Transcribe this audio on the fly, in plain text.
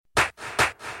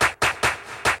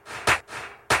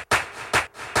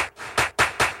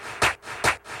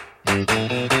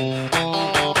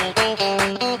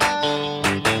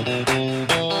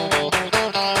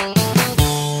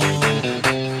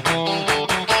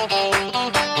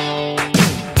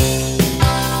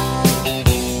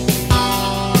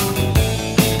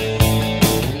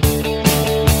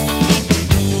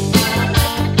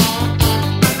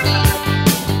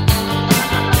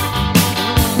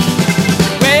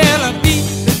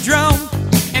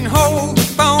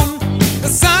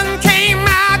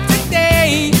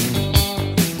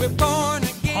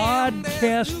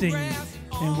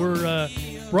And we're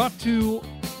brought to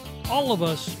all of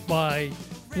us by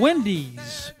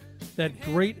Wendy's, that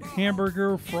great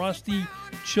hamburger, frosty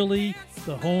chili,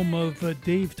 the home of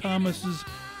Dave Thomas's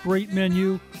great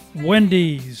menu.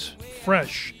 Wendy's,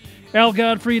 fresh. Al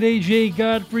Gottfried, AJ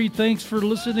Gottfried, thanks for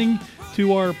listening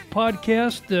to our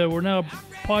podcast. We're now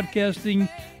podcasting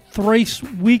thrice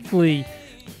weekly.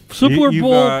 Super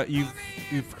Bowl.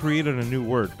 You've created a new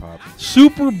word, Pop.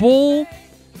 Super Bowl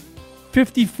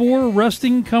 54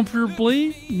 resting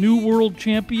comfortably. New world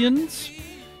champions,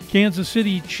 Kansas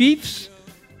City Chiefs,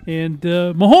 and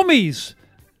Mahomes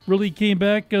really came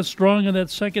back strong in that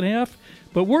second half.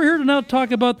 But we're here to now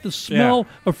talk about the smell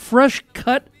of fresh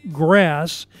cut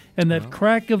grass and that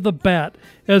crack of the bat,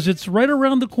 as it's right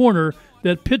around the corner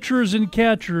that pitchers and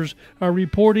catchers are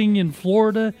reporting in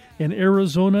Florida and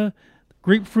Arizona,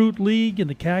 Grapefruit League and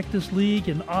the Cactus League,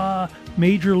 and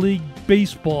Major League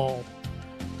Baseball.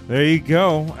 There you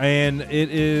go. And it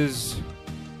is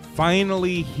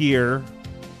finally here,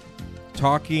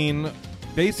 talking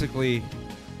basically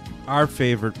our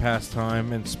favorite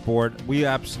pastime in sport. We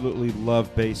absolutely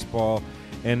love baseball,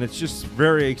 and it's just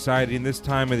very exciting this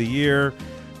time of the year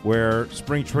where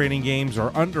spring training games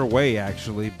are underway,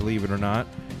 actually, believe it or not.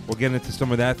 We'll get into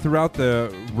some of that throughout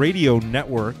the radio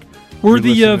network. We're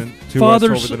the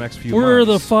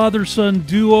the father-son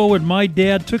duo, and my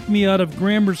dad took me out of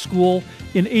grammar school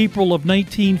in April of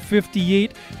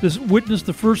 1958 to witness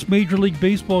the first Major League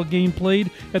Baseball game played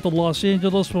at the Los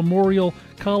Angeles Memorial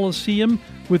Coliseum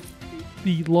with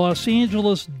the Los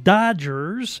Angeles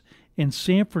Dodgers and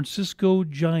San Francisco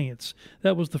Giants.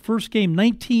 That was the first game,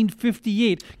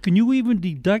 1958. Can you even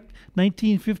deduct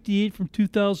 1958 from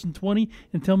 2020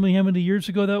 and tell me how many years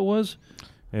ago that was?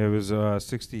 It was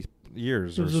 60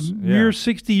 years. It was a mere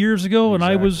 60 years ago,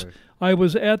 exactly. And I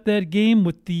was at that game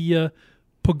with the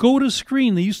pagoda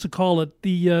screen. They used to call it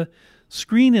the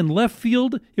screen in left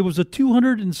field. It was a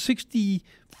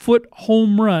 260-foot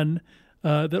home run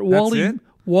that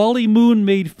Wally Moon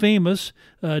made famous,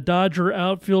 Dodger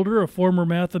outfielder, a former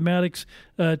mathematics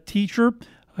teacher,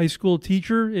 high school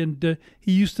teacher, and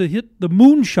he used to hit the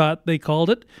moonshot, they called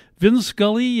it. Vin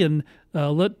Scully and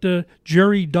let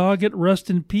Jerry Doggett rest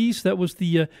in peace. That was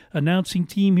the announcing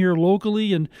team here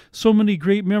locally, and so many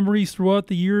great memories throughout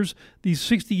the years, these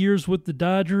 60 years with the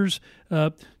Dodgers.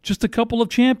 Just a couple of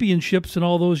championships in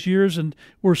all those years, and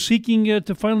we're seeking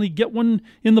to finally get one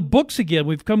in the books again.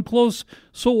 We've come close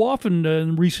so often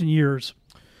in recent years.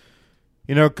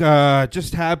 You know,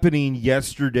 just happening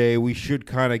yesterday, we should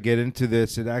kind of get into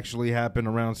this. It actually happened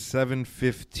around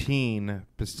 7:15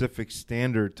 Pacific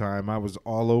Standard Time. I was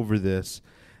all over this.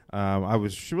 I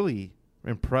was really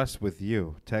impressed with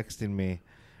you texting me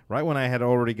right when I had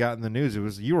already gotten the news. It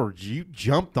was you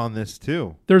jumped on this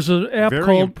too. There's an app Very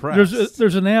called impressed.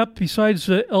 there's an app besides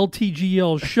the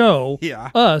LTGL show,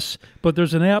 us, but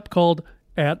there's an app called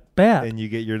At Bat. And you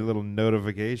get your little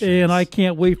notifications. And I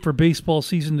can't wait for baseball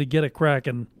season to get it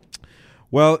cracking.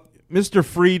 Well, Mr.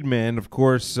 Friedman, of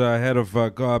course, head of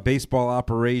baseball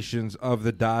operations of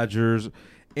the Dodgers,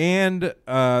 and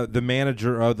the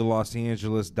manager of the Los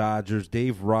Angeles Dodgers,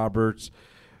 Dave Roberts,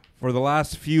 for the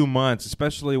last few months,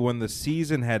 especially when the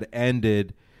season had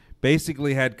ended,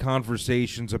 basically had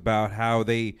conversations about how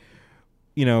they,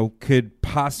 could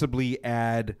possibly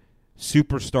add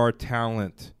superstar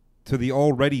talent to the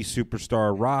already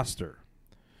superstar roster.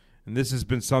 And this has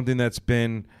been something that's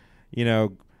been,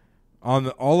 on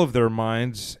all of their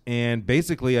minds, and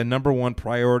basically a number one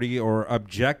priority or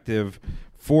objective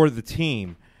for the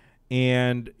team.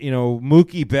 And,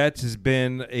 Mookie Betts has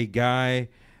been a guy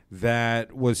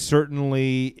that was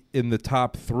certainly in the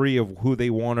top three of who they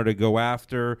wanted to go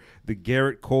after. The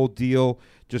Garrett Cole deal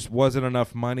just wasn't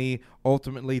enough money.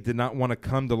 Ultimately did not want to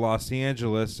come to Los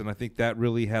Angeles, and I think that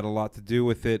really had a lot to do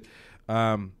with it.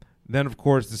 Then, of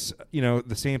course,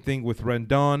 the same thing with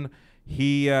Rendon.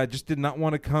 He just did not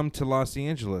want to come to Los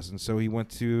Angeles, and so he went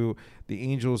to the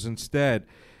Angels instead.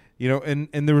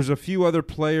 And there was a few other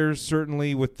players,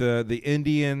 certainly with the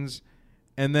Indians.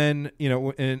 And then,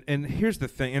 and here's the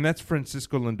thing, and that's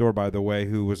Francisco Lindor, by the way,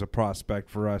 who was a prospect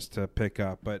for us to pick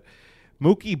up. But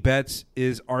Mookie Betts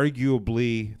is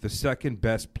arguably the second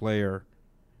best player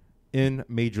in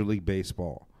Major League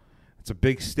Baseball. It's a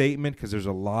big statement because there's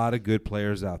a lot of good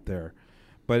players out there,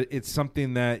 but it's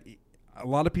something that a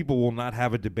lot of people will not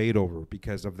have a debate over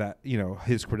because of that,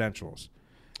 his credentials.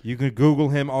 You can Google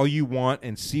him all you want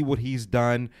and see what he's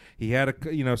done. He had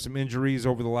some injuries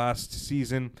over the last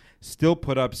season, still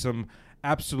put up some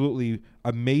absolutely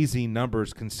amazing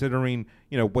numbers considering,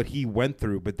 what he went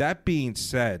through. But that being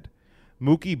said,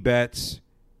 Mookie Betts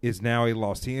is now a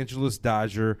Los Angeles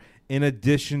Dodger in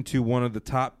addition to one of the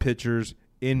top pitchers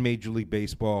in Major League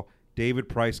Baseball, David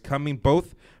Price, coming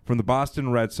both from the Boston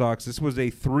Red Sox. This was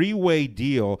a three-way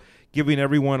deal, giving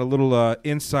everyone a little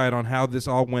insight on how this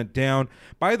all went down.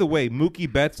 By the way,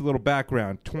 Mookie Betts, a little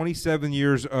background, 27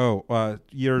 years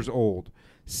old.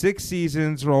 6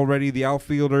 seasons already. The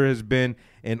outfielder has been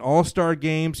in all-star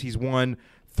games. He's won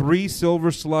 3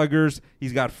 Silver Sluggers.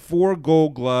 He's got 4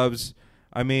 Gold Gloves.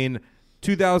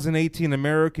 2018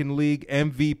 American League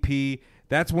MVP.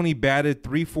 That's when he batted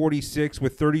 .346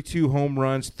 with 32 home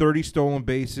runs, 30 stolen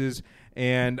bases,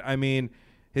 and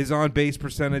his on-base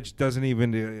percentage doesn't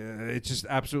even. It's just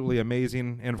absolutely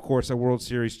amazing. And of course, a World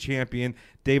Series champion,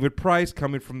 David Price,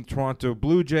 coming from the Toronto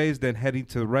Blue Jays, then heading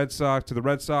to the Red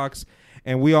Sox,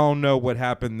 and we all know what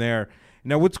happened there.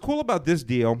 Now, what's cool about this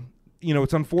deal,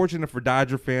 it's unfortunate for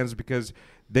Dodger fans because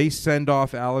they send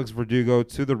off Alex Verdugo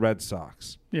to the Red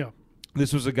Sox. Yeah,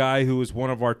 this was a guy who was one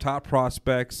of our top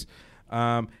prospects.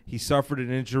 He suffered an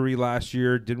injury last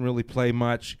year, didn't really play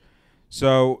much.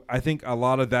 So I think a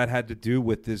lot of that had to do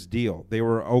with this deal. They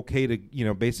were okay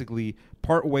to, basically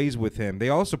part ways with him. They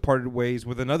also parted ways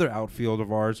with another outfield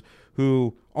of ours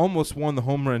who almost won the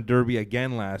home run derby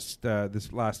again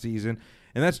this last season,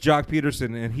 and that's Jock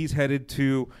Peterson, and he's headed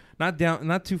to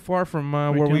not too far from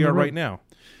where we are right now.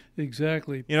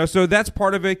 Exactly. So that's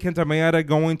part of it. Kenta Maeda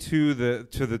going to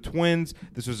the Twins.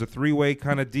 This was a 3-way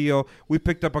kind of deal. We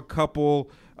picked up a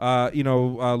couple,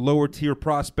 lower tier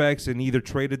prospects and either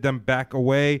traded them back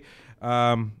away,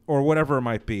 or whatever it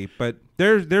might be. But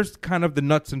there's kind of the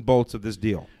nuts and bolts of this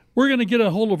deal. We're going to get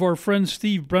a hold of our friend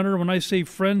Steve Brenner. When I say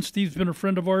friend, Steve's been a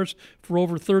friend of ours for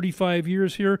over 35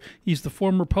 years here. He's the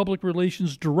former public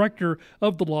relations director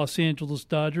of the Los Angeles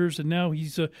Dodgers, and now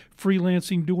he's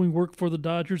freelancing, doing work for the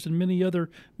Dodgers and many other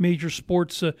major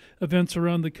sports events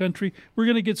around the country. We're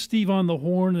going to get Steve on the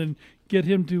horn and get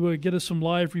him to get us some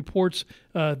live reports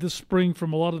this spring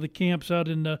from a lot of the camps out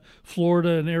in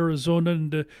Florida and Arizona,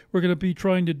 and we're going to be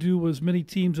trying to do as many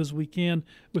teams as we can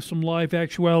with some live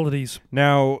actualities.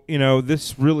 Now,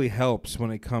 this really helps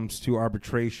when it comes to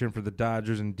arbitration for the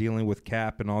Dodgers and dealing with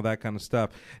cap and all that kind of stuff.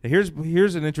 And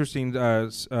here's an interesting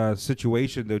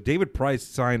situation, though. David Price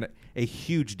signed a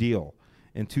huge deal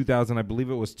in 2000. I believe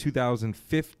it was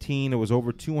 2015. It was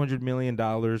over $200 million.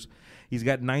 He's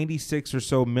got $96 or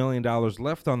so million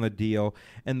left on the deal,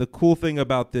 and the cool thing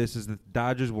about this is that the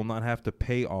Dodgers will not have to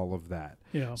pay all of that.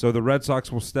 Yeah. So the Red Sox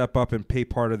will step up and pay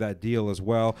part of that deal as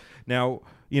well. Now,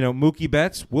 Mookie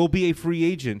Betts will be a free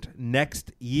agent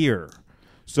next year.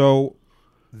 So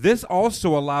this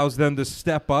also allows them to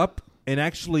step up and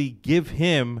actually give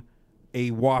him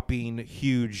a whopping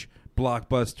huge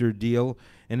blockbuster deal.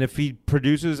 And if he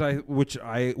produces, which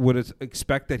I would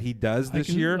expect that he does this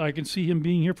year. I can see him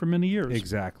being here for many years.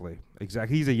 Exactly.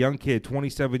 He's a young kid,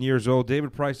 27 years old.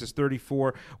 David Price is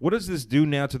 34. What does this do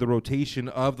now to the rotation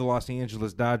of the Los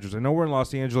Angeles Dodgers? I know we're in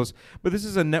Los Angeles, but this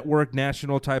is a network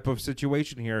national type of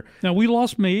situation here. Now, we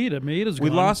lost Maeda. Maeda's gone.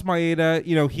 We lost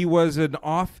Maeda. He was an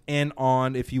off and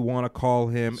on, if you want to call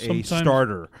him, a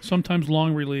starter. Sometimes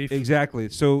long relief. Exactly.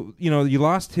 So, you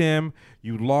lost him.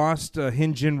 You lost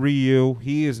Hyun-Jin Ryu.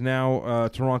 He is now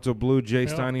Toronto Blue Jay,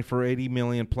 signing for $80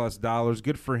 million plus.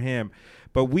 Good for him.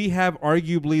 But we have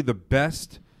arguably the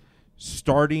best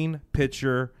starting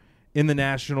pitcher in the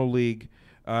National League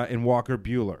in Walker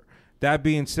Buehler. That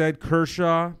being said,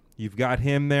 Kershaw, you've got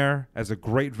him there as a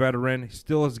great veteran. He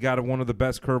still has got one of the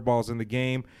best curveballs in the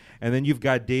game. And then you've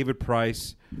got David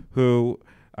Price, who,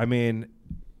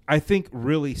 I think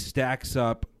really stacks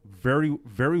up very,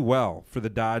 very well for the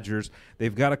Dodgers.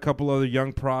 They've got a couple other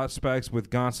young prospects with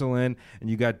Gonsolin, and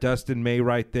you got Dustin May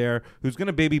right there, who's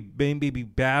going to maybe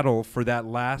battle for that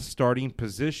last starting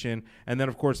position. And then,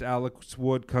 of course, Alex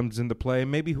Wood comes into play,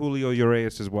 and maybe Julio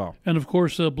Urias as well. And, of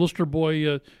course, Blister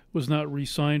Boy was not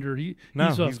re-signed.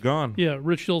 He's gone. Yeah,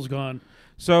 Rich Hill's gone.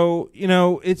 So,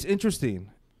 it's interesting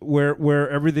where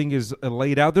everything is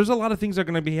laid out. There's a lot of things that are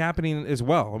going to be happening as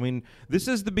well. This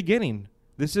is the beginning.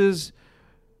 This is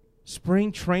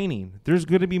spring training. There's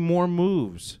going to be more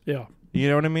moves. Yeah. You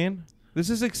know what I mean? This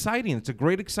is exciting. It's a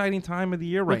great, exciting time of the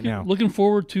year right now. Looking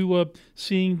forward to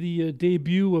seeing the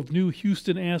debut of new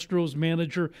Houston Astros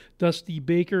manager Dusty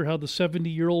Baker, how the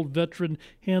 70-year-old veteran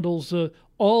handles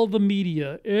all the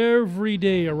media every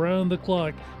day around the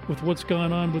clock with what's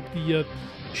gone on with the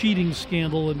cheating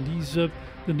scandal. And he's the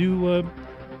new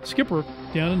skipper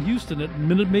down in Houston at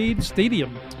Minute Maid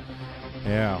Stadium.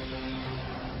 Yeah.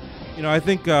 I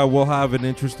think we'll have an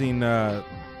interesting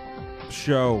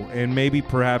show and maybe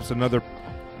perhaps another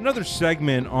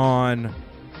segment on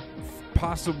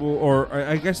possible, or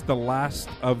I guess the last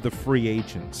of the free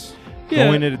agents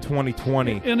going into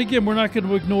 2020. And again, we're not going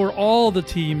to ignore all the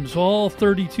teams, all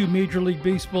 32 Major League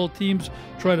Baseball teams.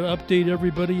 Try to update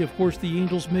everybody. Of course, the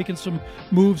Angels making some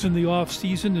moves in the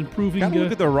offseason, improving. Gotta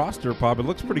look at their roster, Bob. It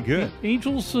looks pretty good.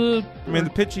 Angels. The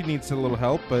pitching needs a little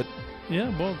help, but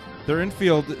their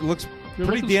infield looks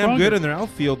pretty damn stronger. good, and their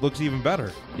outfield looks even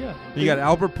better. Yeah, you got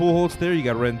Albert Pujols there. You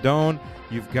got Rendon.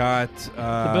 You've got the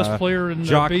best player in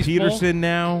Jock baseball, Peterson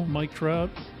now. Mike Trout,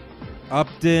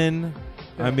 Upton.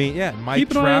 Yeah. Mike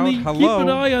Trout. Hello. Keep an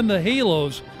eye on the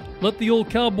Halos. Let the old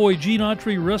cowboy Gene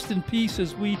Autry rest in peace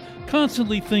as we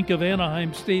constantly think of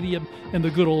Anaheim Stadium and the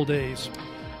good old days.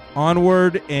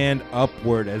 Onward and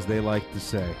upward, as they like to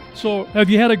say. So, have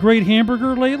you had a great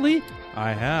hamburger lately?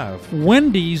 I have.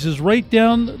 Wendy's is right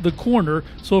down the corner.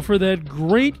 So for that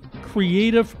great,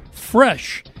 creative,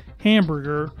 fresh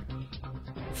hamburger,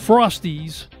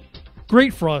 Frosties,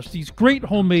 great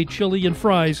homemade chili and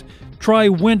fries, try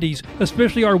Wendy's,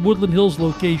 especially our Woodland Hills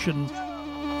location.